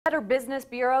Better Business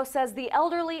Bureau says the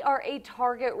elderly are a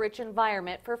target-rich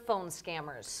environment for phone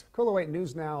scammers. KOLO 8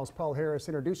 News Now's Paul Harris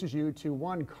introduces you to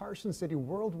one Carson City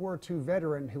World War II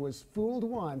veteran who was fooled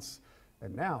once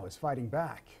and now is fighting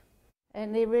back.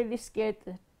 And they really scared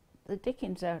the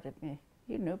dickens out of me,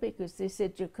 you know, because they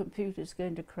said your computer's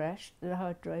going to crash, the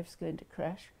hard drive's going to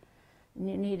crash, and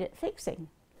you need it fixing.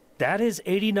 That is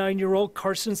 89-year-old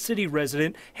Carson City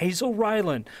resident Hazel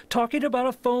Ryland talking about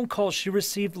a phone call she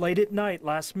received late at night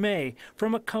last May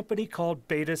from a company called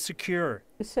Beta Secure.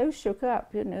 I was so shook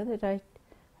up, you know, that I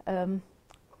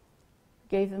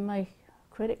gave them my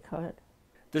credit card.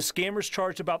 The scammers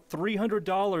charged about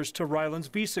 $300 to Ryland's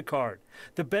Visa card.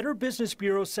 The Better Business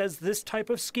Bureau says this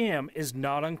type of scam is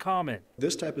not uncommon.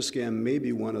 This type of scam may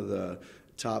be one of the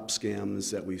top scams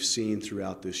that we've seen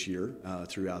throughout this year,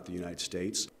 throughout the United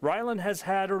States. Ryland has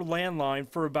had her landline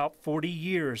for about 40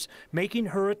 years, making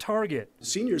her a target.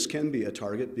 Seniors can be a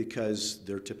target because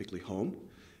they're typically home.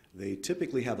 They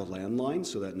typically have a landline,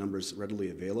 so that number is readily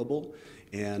available,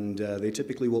 and they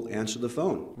typically will answer the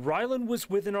phone. Ryland was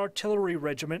with an artillery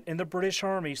regiment in the British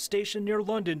Army stationed near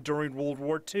London during World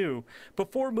War II,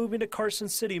 before moving to Carson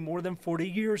City more than 40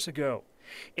 years ago.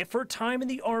 If her time in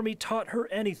the Army taught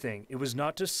her anything, it was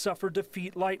not to suffer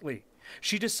defeat lightly.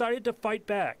 She decided to fight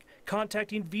back,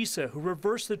 contacting Visa, who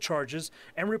reversed the charges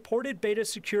and reported Beta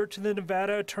Secure to the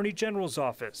Nevada Attorney General's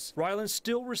office. Ryland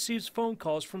still receives phone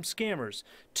calls from scammers,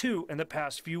 2 in the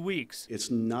past few weeks. It's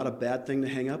not a bad thing to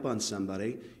hang up on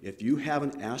somebody if you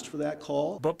haven't asked for that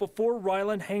call. But before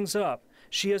Ryland hangs up,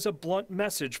 she has a blunt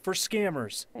message for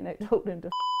scammers. And I told them to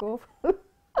f*** off.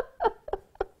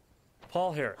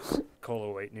 Paul Harris,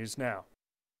 KOLO 8 News Now.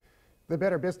 The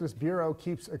Better Business Bureau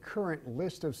keeps a current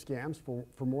list of scams.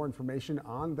 For more information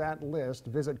on that list,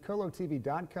 visit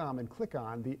kolotv.com and click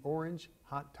on the orange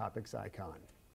Hot Topics icon.